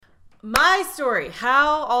My story,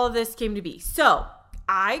 how all of this came to be. So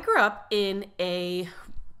I grew up in a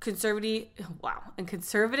conservative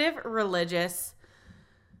religious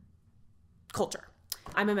culture.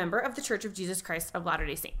 I'm a member of the Church of Jesus Christ of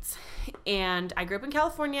Latter-day Saints. And I grew up in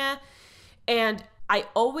California, and I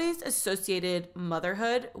always associated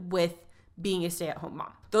motherhood with being a stay-at-home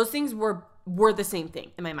mom. Those things were the same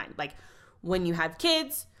thing in my mind. Like, when you have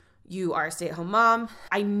kids, you are a stay-at-home mom.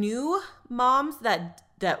 I knew moms that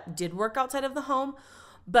did work outside of the home,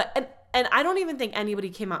 but and I don't even think anybody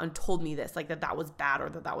came out and told me this, like that was bad or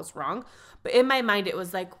that was wrong. But in my mind, it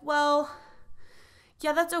was like, well,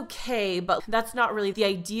 yeah, that's okay, but that's not really the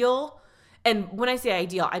ideal. And when I say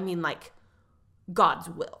ideal, I mean like God's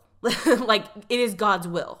will. Like, it is God's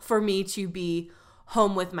will for me to be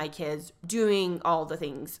home with my kids, doing all the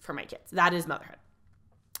things for my kids. That is motherhood.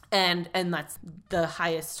 And that's the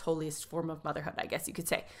highest, holiest form of motherhood, I guess you could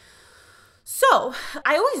say. So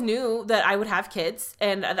I always knew that I would have kids,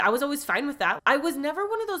 and I was always fine with that. I was never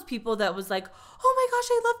one of those people that was like, oh my gosh,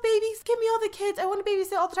 I love babies. Give me all the kids. I want to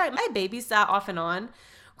babysit all the time. I babysat off and on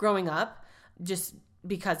growing up just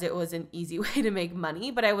because it was an easy way to make money,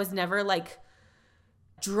 but I was never like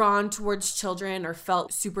drawn towards children or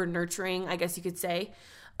felt super nurturing, I guess you could say.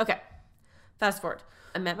 Okay, fast forward.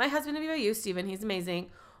 I met my husband at BYU, Steven. He's amazing.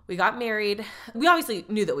 We got married. We obviously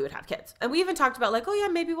knew that we would have kids. And we even talked about like, oh yeah,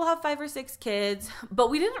 maybe we'll have 5 or 6 kids. But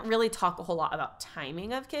we didn't really talk a whole lot about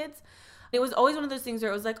timing of kids. It was always one of those things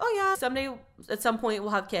where it was like, oh yeah, someday at some point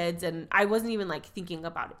we'll have kids. And I wasn't even like thinking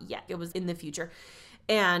about it yet. It was in the future.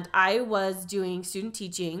 And I was doing student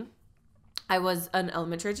teaching. I was an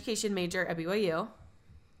elementary education major at BYU.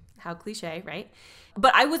 How cliche, right?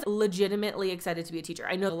 But I was legitimately excited to be a teacher.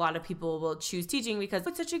 I know a lot of people will choose teaching because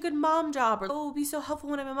it's such a good mom job, or, oh, it'll be so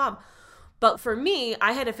helpful when I'm a mom. But for me,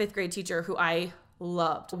 I had a 5th grade teacher who I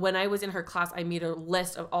loved. When I was in her class, I made a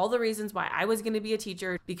list of all the reasons why I was going to be a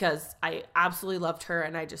teacher because I absolutely loved her,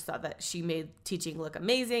 and I just thought that she made teaching look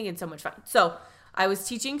amazing and so much fun. So I was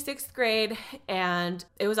teaching 6th grade, and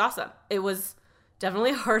it was awesome. It was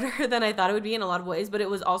definitely harder than I thought it would be in a lot of ways, but it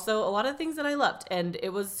was also a lot of things that I loved, and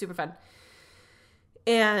it was super fun.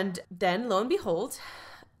 And then, lo and behold,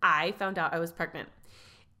 I found out I was pregnant.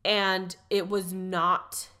 And it was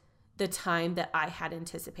not the time that I had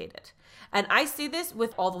anticipated. And I say this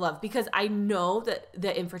with all the love because I know that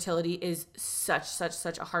the infertility is such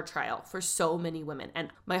a hard trial for so many women. And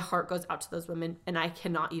my heart goes out to those women, and I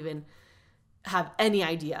cannot even have any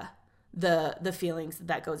idea the feelings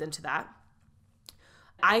that goes into that.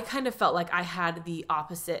 I kind of felt like I had the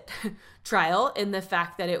opposite trial in the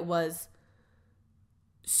fact that it was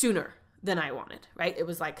sooner than I wanted, right? It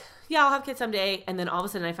was like, yeah, I'll have kids someday. And then all of a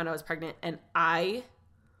sudden I found out I was pregnant, and I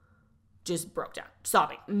just broke down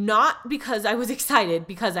sobbing. Not because I was excited,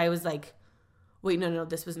 because I was like, wait, no,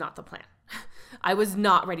 this was not the plan. I was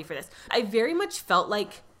not ready for this. I very much felt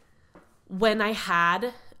like when I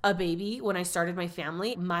had a baby, when I started my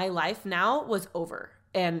family, my life now was over.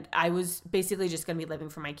 And I was basically just going to be living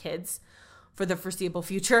for my kids for the foreseeable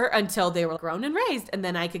future until they were grown and raised. And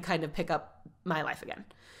then I could kind of pick up my life again.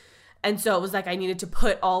 And so it was like I needed to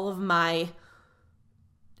put all of my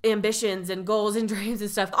ambitions and goals and dreams and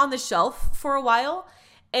stuff on the shelf for a while.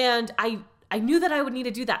 And I knew that I would need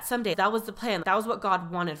to do that someday. That was the plan. That was what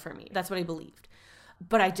God wanted for me. That's what I believed.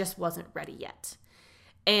 But I just wasn't ready yet.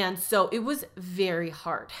 And so it was very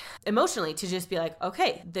hard emotionally to just be like,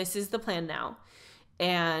 okay, this is the plan now.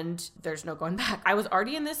 And there's no going back. I was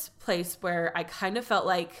already in this place where I kind of felt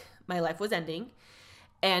like my life was ending.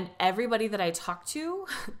 And everybody that I talked to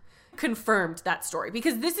confirmed that story.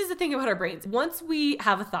 Because this is the thing about our brains. Once we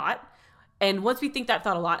have a thought, and once we think that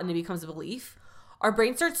thought a lot and it becomes a belief, our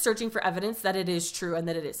brain starts searching for evidence that it is true and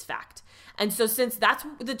that it is fact. And so since that's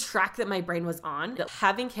the track that my brain was on, that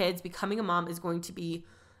having kids, becoming a mom is going to be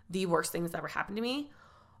the worst thing that's ever happened to me,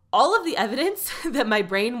 all of the evidence that my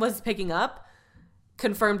brain was picking up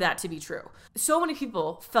confirmed that to be true. So many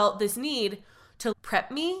people felt this need to prep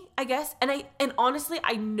me, I guess. And honestly,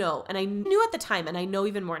 I know, and I knew at the time, and I know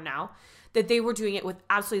even more now, that they were doing it with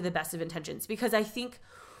absolutely the best of intentions. Because I think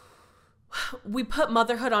we put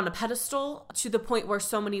motherhood on a pedestal to the point where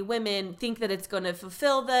so many women think that it's going to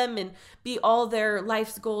fulfill them and be all their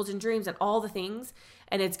life's goals and dreams and all the things.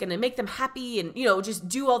 And it's going to make them happy and, just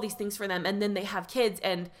do all these things for them. And then they have kids,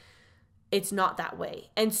 and it's not that way.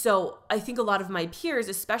 And so I think a lot of my peers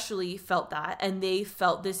especially felt that, and they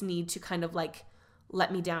felt this need to kind of like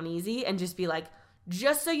let me down easy and just be like,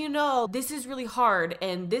 just so you know, this is really hard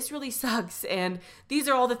and this really sucks. And these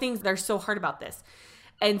are all the things that are so hard about this.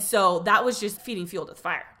 And so that was just feeding fuel to the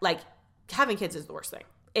fire. Like, having kids is the worst thing.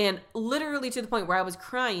 And literally to the point where I was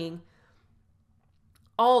crying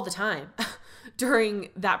all the time during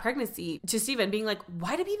that pregnancy, just even being like,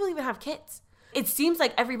 why do people even have kids? It seems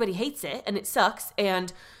like everybody hates it and it sucks.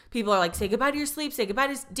 And people are like, say goodbye to your sleep, say goodbye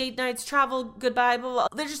to date nights, travel, goodbye, blah, blah.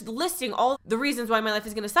 They're just listing all the reasons why my life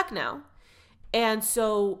is going to suck now. And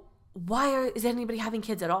so is anybody having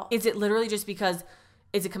kids at all? Is it literally just because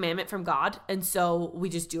it's a commandment from God? And so we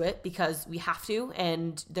just do it because we have to.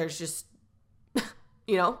 And there's just,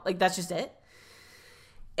 like that's just it.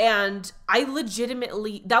 And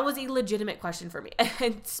that was a legitimate question for me.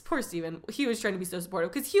 And poor Steven, he was trying to be so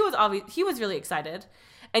supportive because he was really excited.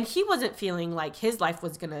 And he wasn't feeling like his life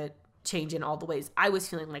was going to change in all the ways I was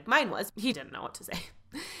feeling like mine was. He didn't know what to say.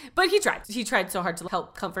 But he tried. He tried so hard to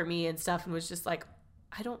help comfort me and stuff and was just like,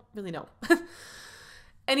 I don't really know.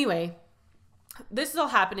 Anyway, this is all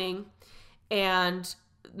happening and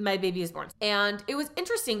my baby is born. And it was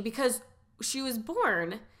interesting because she was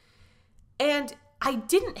born and I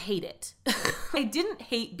didn't hate it. I didn't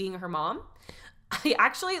hate being her mom. I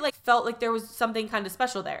actually felt like there was something kind of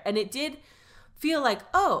special there. And it did feel like,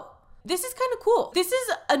 oh, this is kind of cool. This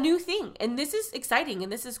is a new thing and this is exciting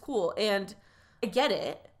and this is cool. And I get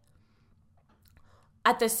it.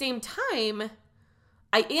 At the same time,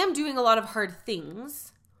 I am doing a lot of hard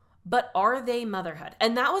things, but are they motherhood?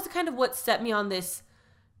 And that was kind of what set me on this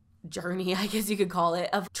journey, I guess you could call it,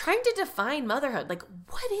 of trying to define motherhood. Like,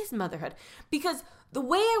 what is motherhood? Because the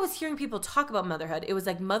way I was hearing people talk about motherhood, it was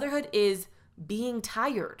like motherhood is being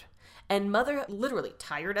tired. And motherhood, literally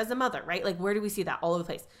tired as a mother, right? Like, where do we see that? All over the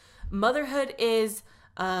place. Motherhood is,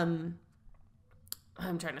 I'm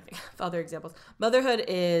trying to think of other examples. Motherhood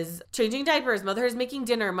is changing diapers. Motherhood is making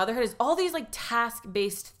dinner. Motherhood is all these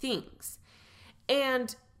task-based things.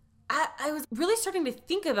 And I was really starting to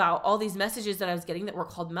think about all these messages that I was getting that were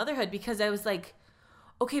called motherhood because I was like,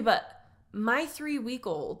 okay, but my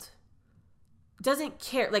 3-week-old doesn't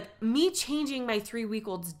care. Like, me changing my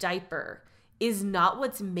 3-week-old's diaper is not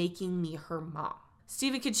what's making me her mom.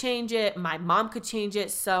 Steven could change it. My mom could change it.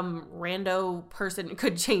 Some rando person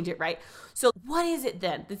could change it, right? So what is it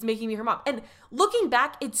then that's making me her mom? And looking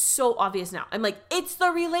back, it's so obvious now. I'm like, it's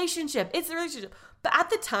the relationship. It's the relationship. But at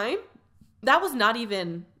the time, that was not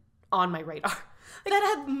even on my radar.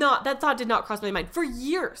 That thought did not cross my mind. For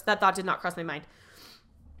years, that thought did not cross my mind.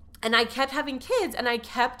 And I kept having kids and I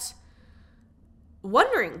kept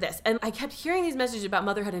wondering this. And I kept hearing these messages about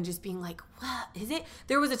motherhood and just being like, what is it?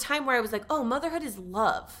 There was a time where I was like, oh, motherhood is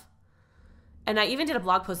love. And I even did a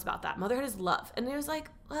blog post about that. Motherhood is love. And it was like,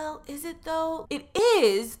 well, is it though? It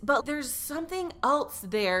is, but there's something else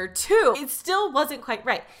there too. It still wasn't quite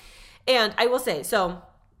right. And I will say, so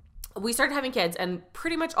we started having kids and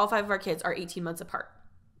pretty much all 5 of our kids are 18 months apart,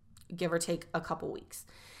 give or take a couple weeks.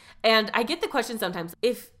 And I get the question sometimes,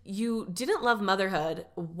 if you didn't love motherhood,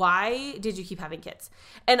 why did you keep having kids?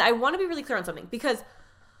 And I want to be really clear on something because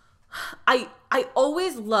I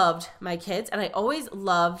always loved my kids and I always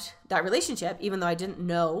loved that relationship, even though I didn't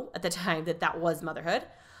know at the time that was motherhood.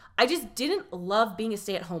 I just didn't love being a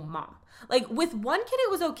stay-at-home mom. Like with one kid,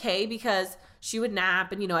 it was okay because she would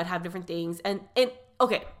nap and, I'd have different things. And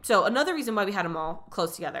okay, so another reason why we had them all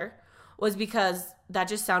close together was because that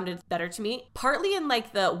just sounded better to me. Partly in my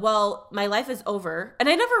life is over. And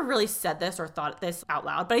I never really said this or thought this out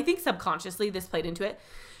loud, but I think subconsciously this played into it.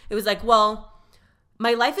 It was like, well,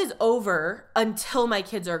 my life is over until my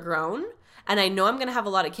kids are grown. And I know I'm going to have a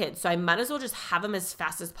lot of kids. So I might as well just have them as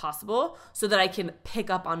fast as possible so that I can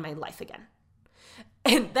pick up on my life again.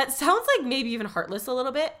 And that sounds like maybe even heartless a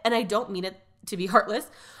little bit. And I don't mean it to be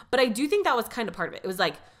heartless, but I do think that was kind of part of it. It was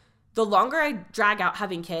like, the longer I drag out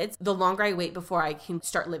having kids, the longer I wait before I can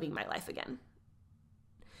start living my life again.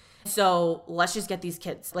 So let's just get these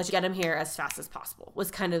kids. Let's get them here as fast as possible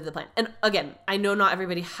was kind of the plan. And again, I know not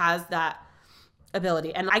everybody has that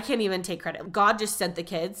ability and I can't even take credit. God just sent the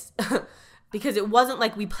kids because it wasn't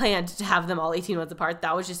like we planned to have them all 18 months apart.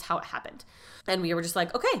 That was just how it happened. And we were just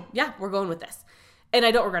like, okay, yeah, we're going with this. And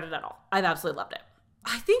I don't regret it at all. I've absolutely loved it.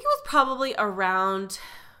 I think it was probably around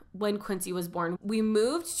when Quincy was born. We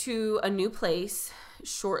moved to a new place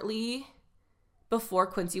shortly before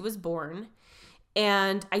Quincy was born,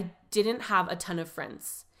 and I didn't have a ton of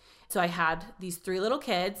friends. So I had these 3 little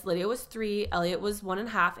kids. Lydia was 3, Elliot was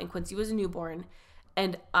 1.5, and Quincy was a newborn.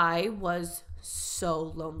 And I was so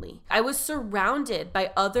lonely. I was surrounded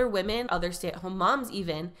by other women, other stay-at-home moms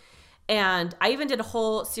even. And I even did a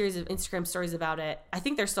whole series of Instagram stories about it. I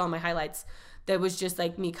think they're still in my highlights. That was just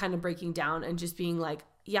like me kind of breaking down and just being like,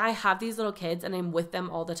 yeah, I have these little kids and I'm with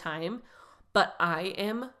them all the time, but I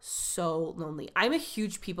am so lonely. I'm a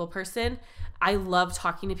huge people person. I love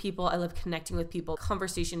talking to people. I love connecting with people.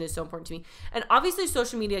 Conversation is so important to me. And obviously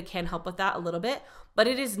social media can help with that a little bit, but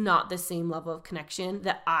it is not the same level of connection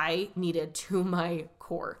that I needed to my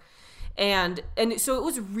core. And so it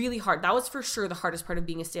was really hard. That was for sure the hardest part of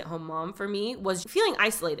being a stay-at-home mom for me, was feeling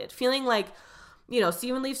isolated, feeling like,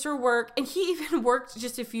 Steven leaves for work, and he even worked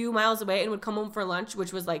just a few miles away and would come home for lunch,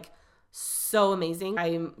 which was like so amazing. I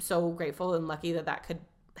am so grateful and lucky that could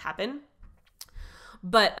happen.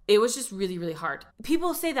 But it was just really, really hard.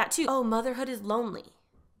 People say that too. Oh, motherhood is lonely.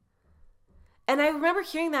 And I remember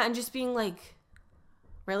hearing that and just being like,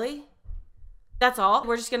 really? That's all?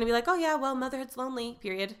 We're just going to be like, oh yeah, well, motherhood's lonely,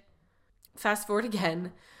 period. Fast forward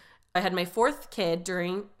again. I had my fourth kid.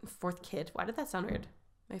 Why did that sound weird?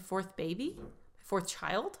 My fourth baby? My fourth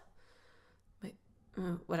child?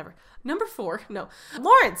 Whatever. Number 4. No.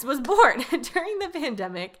 Lawrence was born during the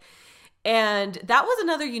pandemic. And that was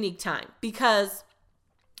another unique time because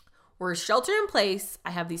we're shelter in place.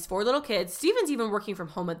 I have these 4 little kids. Steven's even working from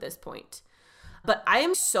home at this point. But I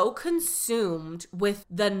am so consumed with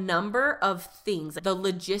the number of things, the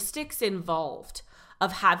logistics involved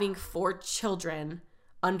of having 4 children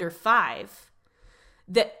under 5,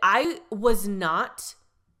 that I was not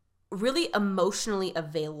really emotionally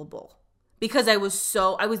available because I was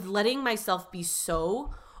letting myself be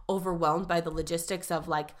so overwhelmed by the logistics of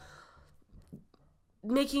like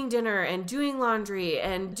making dinner and doing laundry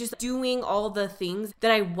and just doing all the things that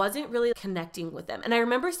I wasn't really connecting with them. And I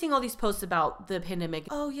remember seeing all these posts about the pandemic.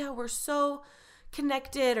 Oh yeah, we're so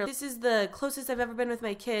connected, or this is the closest I've ever been with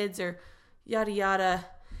my kids, or yada yada.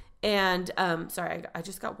 And sorry, I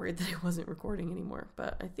just got worried that I wasn't recording anymore,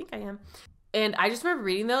 but I think I am. And I just remember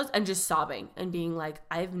reading those and just sobbing and being like,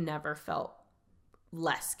 I've never felt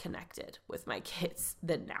less connected with my kids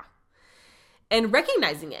than now. And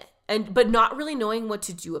recognizing it, but not really knowing what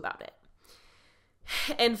to do about it.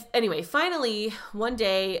 And anyway, finally, one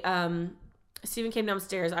day, Steven came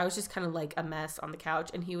downstairs. I was just kind of like a mess on the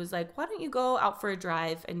couch. And he was like, why don't you go out for a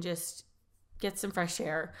drive and just get some fresh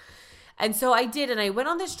air? And so I did. And I went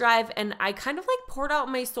on this drive and I kind of like poured out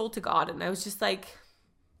my soul to God. And I was just like,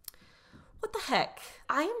 what the heck?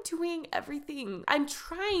 I am doing everything. I'm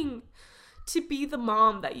trying to be the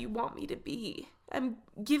mom that you want me to be. I'm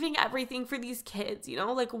giving everything for these kids,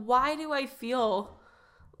 like, why do I feel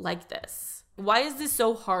like this? Why is this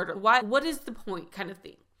so hard? What is the point, kind of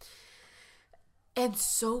thing? And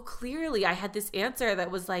so clearly I had this answer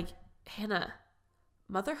that was like, Hannah,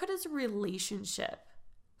 motherhood is a relationship.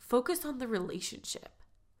 Focus on the relationship.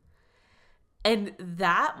 And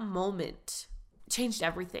that moment changed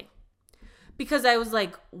everything because I was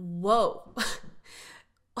like, whoa.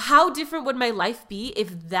 How different would my life be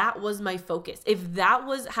if that was my focus? If that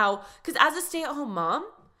was how, because as a stay-at-home mom,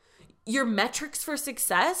 your metrics for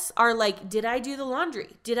success are like, did I do the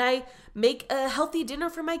laundry? Did I make a healthy dinner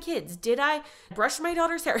for my kids? Did I brush my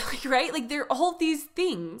daughter's hair? Right? Like, there are all these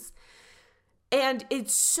things. And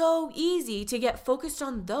it's so easy to get focused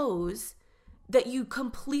on those that you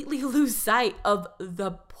completely lose sight of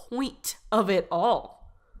the point of it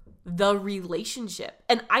all, the relationship.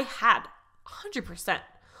 And I had 100%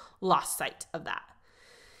 lost sight of that.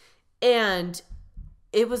 And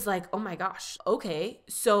it was like, oh my gosh, okay,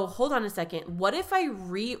 so hold on a second. What if I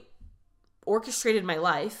reorchestrated my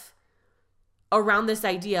life around this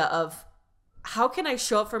idea of how can I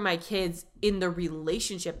show up for my kids in the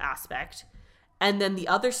relationship aspect, and then the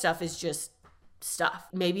other stuff is just stuff.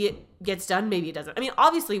 Maybe it gets done, maybe it doesn't. I mean,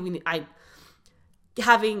 obviously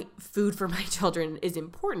having food for my children is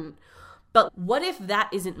important, but what if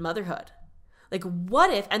that isn't motherhood? Like,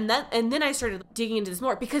 what if, and then I started digging into this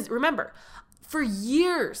more, because remember, for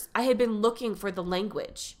years, I had been looking for the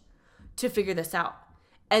language to figure this out.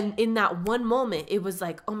 And in that one moment, it was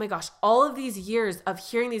like, oh my gosh, all of these years of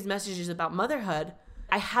hearing these messages about motherhood,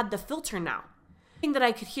 I had the filter now. Anything that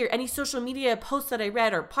I could hear, any social media posts that I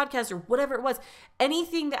read or podcasts or whatever it was,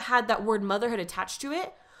 anything that had that word motherhood attached to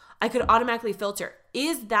it, I could automatically filter.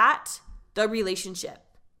 Is that the relationship?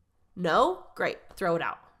 No? Great. Throw it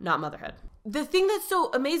out. Not motherhood. The thing that's so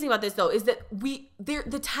amazing about this, though, is that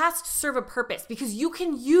the tasks serve a purpose because you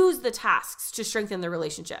can use the tasks to strengthen the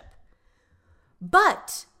relationship.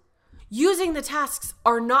 But using the tasks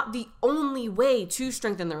are not the only way to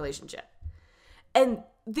strengthen the relationship. And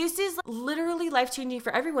this is literally life-changing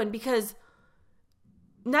for everyone because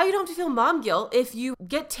now you don't have to feel mom guilt if you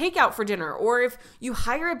get takeout for dinner or if you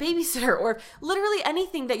hire a babysitter or literally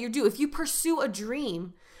anything that you do. If you pursue a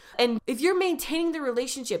dream, and if you're maintaining the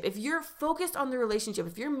relationship, if you're focused on the relationship,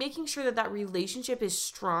 if you're making sure that that relationship is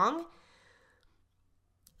strong,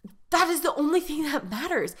 that is the only thing that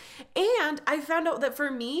matters. And I found out that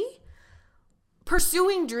for me,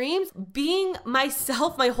 pursuing dreams, being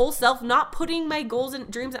myself, my whole self, not putting my goals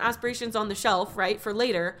and dreams and aspirations on the shelf, right, for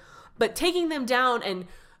later, but taking them down and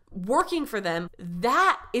working for them.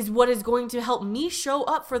 That is what is going to help me show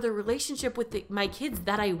up for the relationship with my kids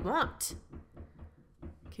that I want.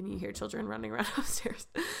 Can you hear children running around upstairs?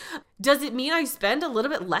 Does it mean I spend a little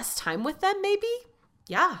bit less time with them? Maybe.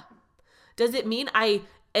 Yeah. Does it mean I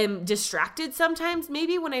am distracted sometimes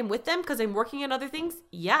maybe when I'm with them because I'm working on other things?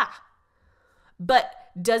 Yeah. But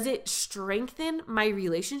does it strengthen my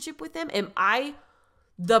relationship with them? Am I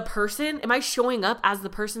showing up as the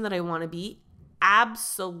person that I want to be?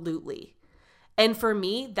 Absolutely. And for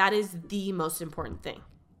me, that is the most important thing.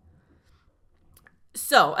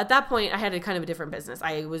 So at that point, I had a kind of a different business.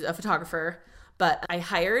 I was a photographer, but I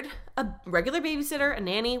hired a regular babysitter, a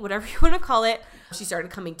nanny, whatever you want to call it. She started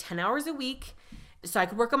coming 10 hours a week so I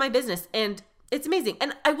could work on my business. And it's amazing.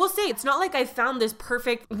 And I will say, it's not like I found this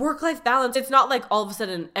perfect work-life balance. It's not like all of a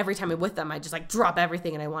sudden, every time I'm with them, I just like drop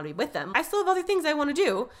everything and I want to be with them. I still have other things I want to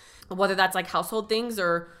do, whether that's like household things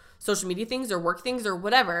or social media things or work things or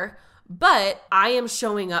whatever. But I am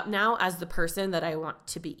showing up now as the person that I want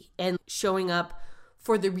to be and showing up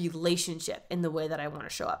for the relationship in the way that I want to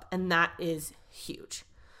show up. And that is huge.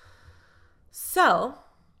 So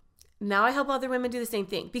now I help other women do the same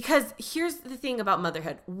thing, because here's the thing about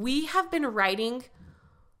motherhood. We have been writing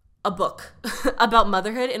a book about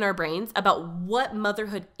motherhood in our brains, about what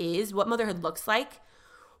motherhood is, what motherhood looks like.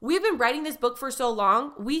 We've been writing this book for so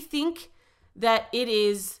long. We think that it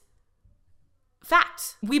is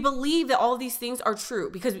fact. We believe that all of these things are true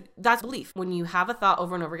because that's belief. When you have a thought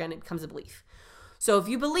over and over again, it becomes a belief. So if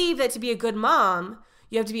you believe that to be a good mom,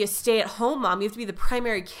 you have to be a stay-at-home mom, you have to be the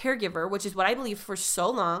primary caregiver, which is what I believed for so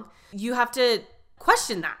long, you have to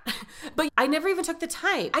question that. But I never even took the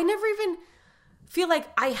time. I never even feel like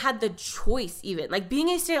I had the choice even. Like being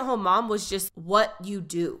a stay-at-home mom was just what you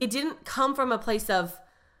do. It didn't come from a place of,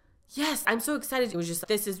 yes, I'm so excited. It was just,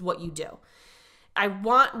 this is what you do. I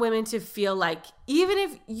want women to feel like even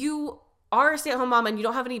if you are a stay-at-home mom and you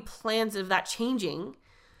don't have any plans of that changing,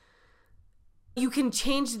 you can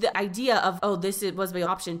change the idea of, oh, was my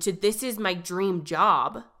option to this is my dream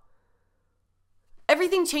job.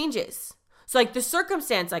 Everything changes. So like the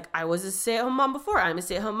circumstance, like I was a stay-at-home mom before, I'm a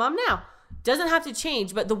stay-at-home mom now. Doesn't have to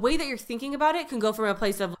change, but the way that you're thinking about it can go from a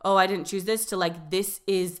place of, oh, I didn't choose this to like, this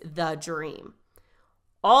is the dream.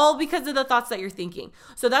 All because of the thoughts that you're thinking.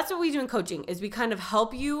 So that's what we do in coaching, is we kind of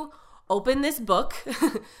help you open this book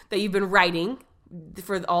that you've been writing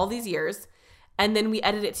for all these years. And then we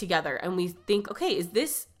edit it together and we think, okay, is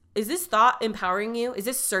this thought empowering you? Is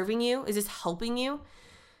this serving you? Is this helping you?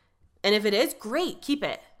 And if it is, great, keep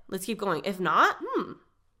it. Let's keep going. If not,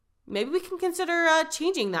 maybe we can consider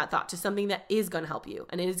changing that thought to something that is going to help you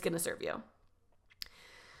and it is going to serve you.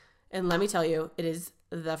 And let me tell you, it is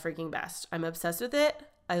the freaking best. I'm obsessed with it.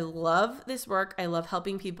 I love this work. I love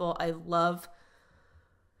helping people. I love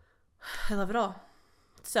it all.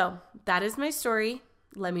 So that is my story.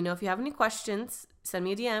 Let me know if you have any questions. Send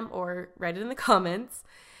me a DM or write it in the comments,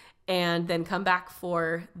 and then come back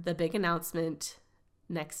for the big announcement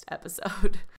next episode.